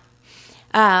Yeah.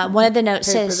 One of the notes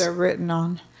the paper says, they're written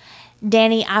on.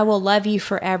 Danny, I will love you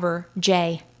forever,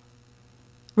 Jay.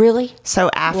 Really? So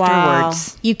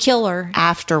afterwards. You kill her.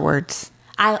 Afterwards.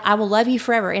 I will love you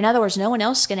forever. In other words, no one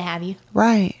else is going to have you.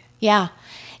 Right. Yeah.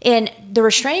 And the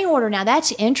restraining order, now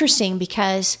that's interesting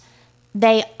because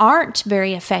they aren't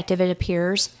very effective, it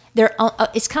appears.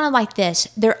 It's kind of like this.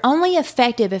 They're only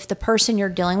effective if the person you're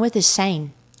dealing with is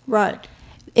sane. Right.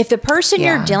 If the person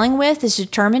Yeah. you're dealing with is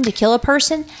determined to kill a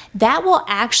person, that will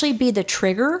actually be the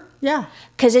trigger. Yeah.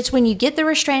 Because it's when you get the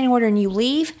restraining order and you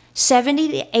leave, 70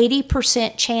 to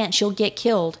 80% chance you'll get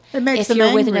killed It makes if them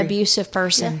you're with an angry. abusive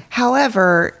person.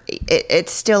 However,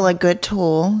 it's still a good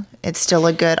tool. It's still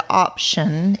a good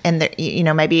option. And,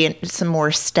 there, maybe some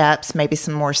more steps, maybe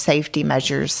some more safety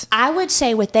measures. I would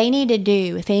say what they need to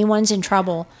do, if anyone's in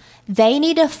trouble, they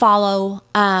need to follow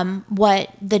what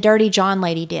the Dirty John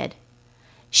lady did.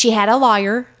 She had a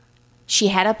lawyer. She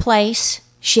had a place.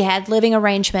 She had living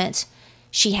arrangements.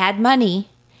 She had money.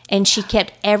 And she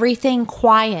kept everything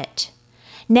quiet.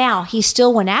 Now, he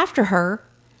still went after her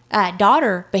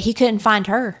daughter, but he couldn't find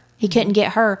her. He couldn't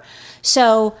get her.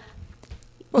 So,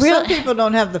 Well, some people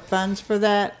don't have the funds for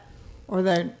that, or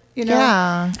they,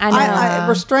 Yeah. I know.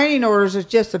 Restraining orders is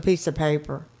just a piece of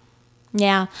paper.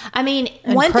 Yeah. I mean,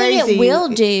 And one thing crazy- it will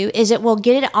do is it will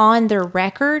get it on their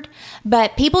record,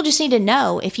 but people just need to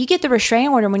know if you get the restraining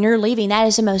order when you're leaving, that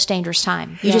is the most dangerous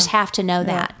time. You just have to know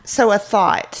that. So a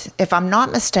thought, if I'm not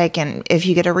mistaken, if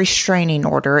you get a restraining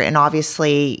order, and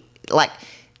obviously, like,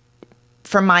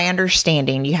 from my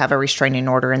understanding, you have a restraining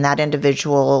order, and that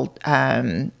individual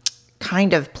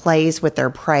kind of plays with their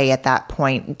prey at that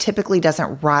point, and typically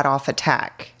doesn't right off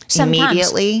attack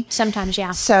immediately. Sometimes,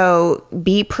 yeah. So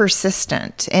be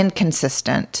persistent and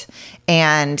consistent,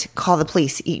 and call the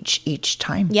police each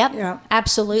time. Yep, Yeah.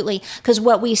 absolutely. Because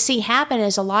what we see happen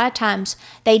is a lot of times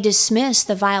they dismiss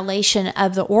the violation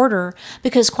of the order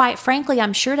because, quite frankly,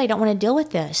 I'm sure they don't want to deal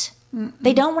with this.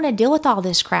 They don't want to deal with all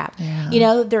this crap.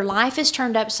 Yeah. Their life is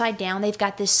turned upside down. They've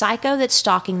got this psycho that's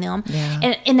stalking them. Yeah.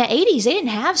 And in the 80s, they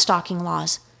didn't have stalking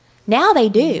laws. Now they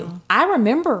do. I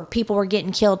remember people were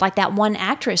getting killed, like that one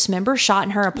actress, remember, shot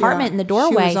in her apartment Yeah. in the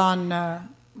doorway. She was on.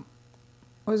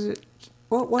 Was it?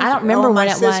 What was I don't it? remember Oh, what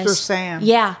My it Sister was. Sam.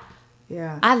 Yeah.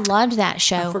 Yeah. I loved that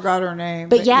show. I forgot her name.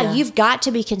 But yeah, you've got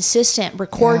to be consistent.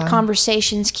 Record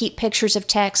conversations, keep pictures of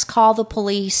texts, call the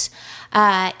police.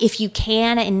 If you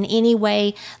can, in any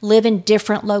way, live in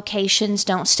different locations.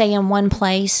 Don't stay in one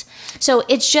place. So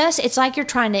it's like you're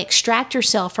trying to extract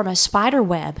yourself from a spider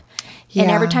web. And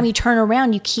Yeah. every time you turn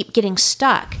around, you keep getting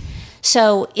stuck.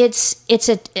 So it's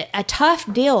a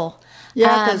tough deal.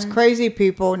 Yeah, because crazy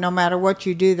people, no matter what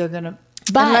you do, they're going to,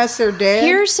 But unless they're dead.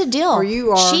 here's the deal. Or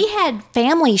you are. She had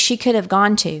family she could have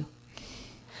gone to.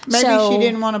 Maybe So- she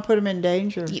didn't want to put them in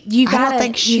danger. You I gotta, don't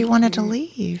think she wanted to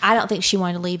leave. I don't think she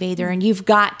wanted to leave either. And you've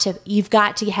got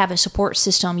to have a support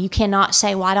system. You cannot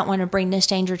say, "Well, I don't want to bring this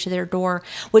danger to their door,"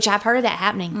 which I've heard of that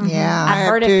happening. Yeah. I've I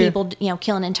heard of have too. people,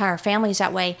 killing entire families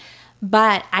that way.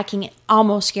 But I can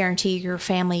almost guarantee your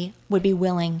family would be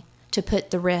willing to put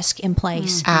the risk in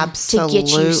place Absolutely. to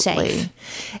get you safe.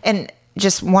 And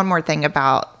just one more thing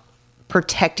about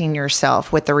protecting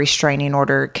yourself with the restraining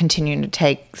order, continuing to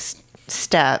take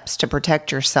steps to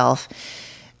protect yourself.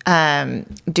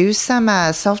 Do some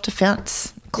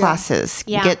self-defense classes.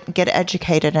 Yeah. Get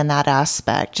educated in that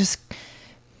aspect. Just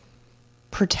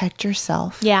protect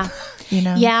yourself. Yeah.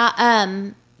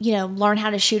 Yeah. Learn how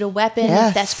to shoot a weapon Yes.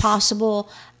 if that's possible.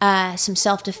 Some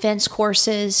self-defense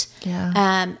courses.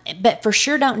 Yeah. But for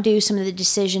sure don't do some of the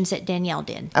decisions that Danielle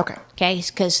did. Okay. Okay,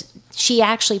 because she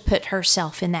actually put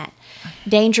herself in that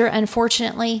danger,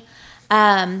 unfortunately.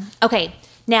 Okay,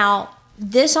 now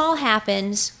this all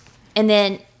happens, and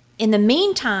then in the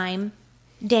meantime,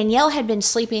 Danielle had been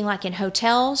sleeping like in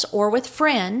hotels or with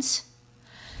friends,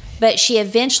 but she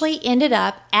eventually ended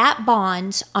up at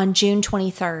Bond's on June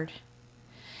 23rd.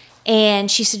 And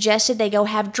she suggested they go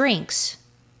have drinks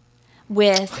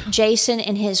with Jason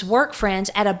and his work friends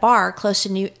at a bar close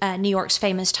to New York's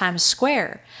famous Times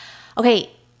Square.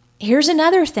 Okay, here's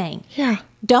another thing. Yeah.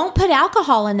 Don't put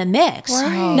alcohol in the mix.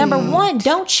 Right. Number one,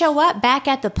 don't show up back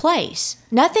at the place.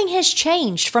 Nothing has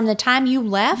changed from the time you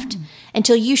left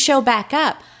until you show back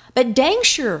up. But dang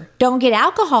sure, don't get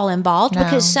alcohol involved No.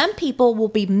 because some people will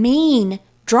be mean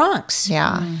drunks.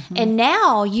 Yeah. And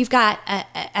now you've got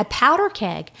a powder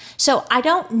keg. So I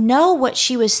don't know what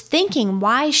she was thinking,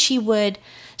 why she would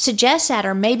suggest that,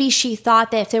 or maybe she thought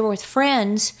that if they were with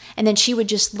friends and then she would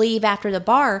just leave after the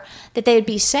bar, that they would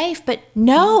be safe. But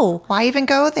no. Why even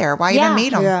go there? Why even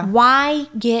meet them? Yeah. Why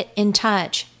get in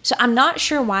touch? So I'm not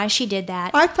sure why she did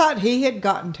that. I thought he had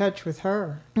got in touch with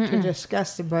her to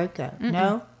discuss the breakup.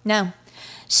 No? No.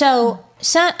 So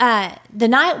the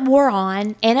night wore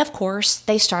on, and of course,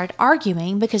 they started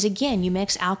arguing because, again, you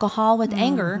mix alcohol with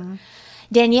anger.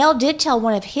 Danielle did tell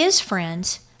one of his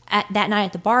friends that night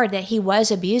at the bar that he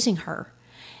was abusing her.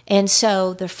 And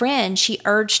so the friend, she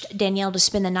urged Danielle to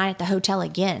spend the night at the hotel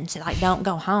again. Said, like, don't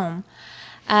go home.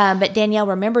 But Danielle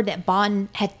remembered that Bond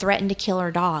had threatened to kill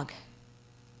her dog.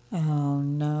 Oh,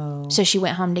 no. So she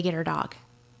went home to get her dog.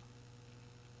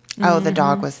 Oh, the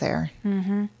dog was there.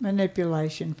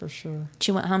 Manipulation for sure.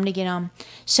 She went home to get him.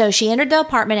 So she entered the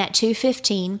apartment at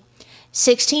 2:15.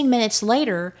 16 minutes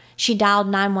later, she dialed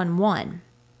 911.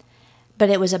 But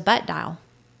it was a butt dial.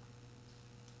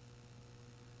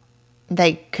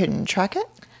 They couldn't track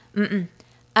it?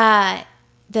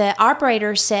 The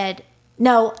operator said,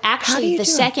 no, How do actually, you the do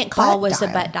a second call butt was the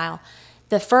dial? butt dial.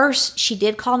 The first, she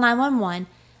did call 911.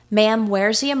 Ma'am,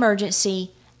 where's the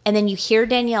emergency? And then you hear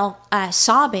Danielle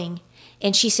sobbing,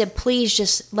 and she said, please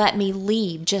just let me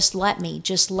leave. Just let me.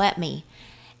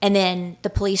 And then the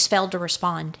police failed to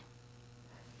respond.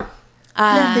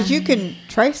 Yeah, because you can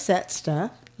trace that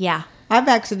stuff. Yeah. I've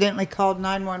accidentally called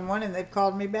 911 and they've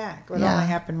called me back. It Yeah. only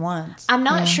happened once. I'm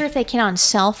not sure if they can on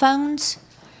cell phones.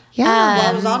 Yeah. Well,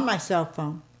 I was on my cell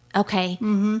phone. Okay.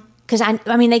 Because,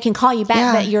 I mean, they can call you back,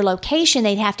 Yeah. but your location,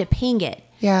 they'd have to ping it.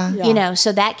 yeah. Yeah.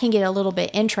 So that can get a little bit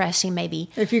interesting, maybe.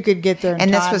 If you could get there in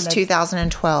And this time, was they-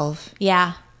 2012.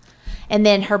 Yeah. And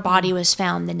then her body was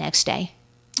found the next day.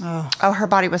 Oh, her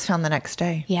body was found the next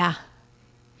day. Yeah.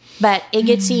 But it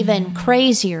gets even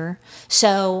crazier.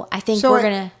 So I think So we're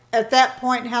going to, at that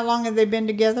point, how long have they been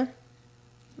together?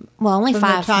 well, only From the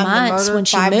 5 time of the months murder, when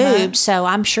she 5 moved. months? So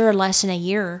I'm sure less than a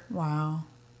year. Wow.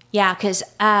 Yeah. Because,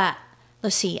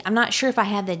 let's see. I'm not sure if I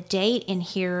have the date in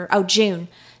here. Oh, June.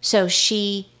 So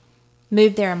she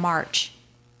moved there in March.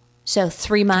 So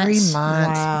 3 months. 3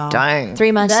 months. Wow. Dang.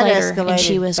 3 months That later, and escalated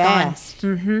she was fast.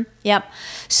 gone. Yep.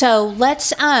 So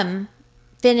let's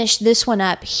finish this one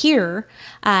up here,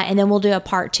 and then we'll do a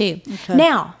part 2. Okay.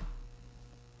 Now,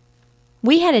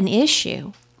 we had an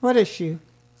issue What issue?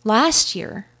 last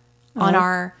year on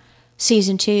our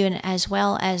season 2, and as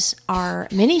well as our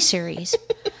miniseries.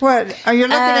 What? Are you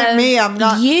looking at me? I'm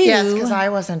not. You Yes, because I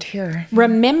wasn't here.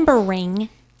 remembering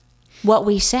what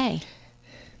we say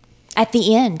at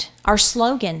the end, our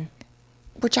slogan.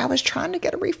 Which I was trying to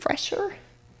get a refresher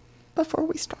before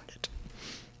we started.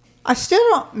 I still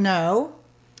don't know.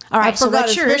 All right, I so forgot.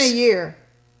 what's It's yours? been a year.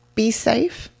 Be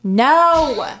safe.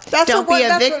 No. That's Don't what- be a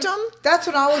that's victim? That's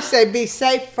what I always say. Be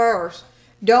safe first.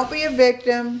 Don't be a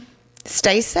victim.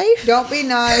 Stay safe. Don't be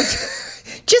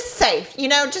nice. Just safe.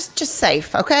 Just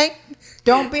safe, okay?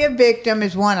 Don't be a victim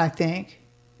is one, I think.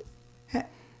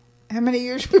 How many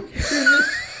years have we been doing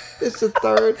this? This is the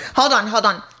third. Hold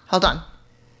on.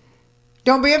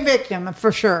 Don't be a victim,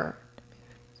 for sure.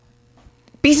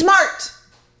 Be smart.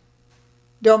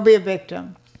 Don't be a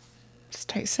victim.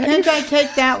 Stay safe. Can't I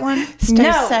take that one?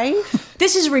 Stay safe.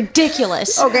 This is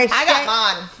ridiculous. Okay, I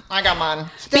got mine.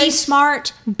 Be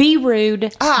smart. Be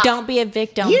rude. Don't be a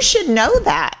victim. You should know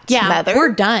that, Yeah, Mother. we're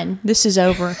done. This is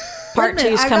over. Part 2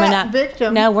 is coming up.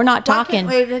 Victim. No, we're not talking.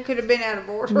 It could have been out of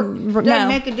order. Doesn't no.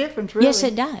 make a difference, really. Yes,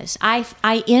 it does.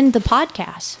 I end the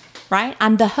podcast, right?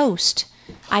 I'm the host.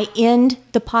 I end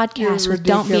the podcast with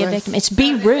don't be a ridiculous. victim. It's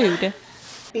be rude.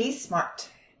 Be smart.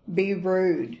 Be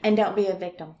rude. And don't be a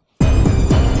victim.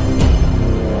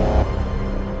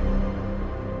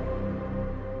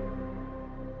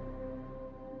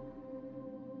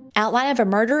 Outline of a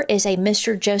Murder is a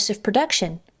Mr. Joseph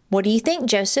production. What do you think,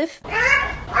 Joseph?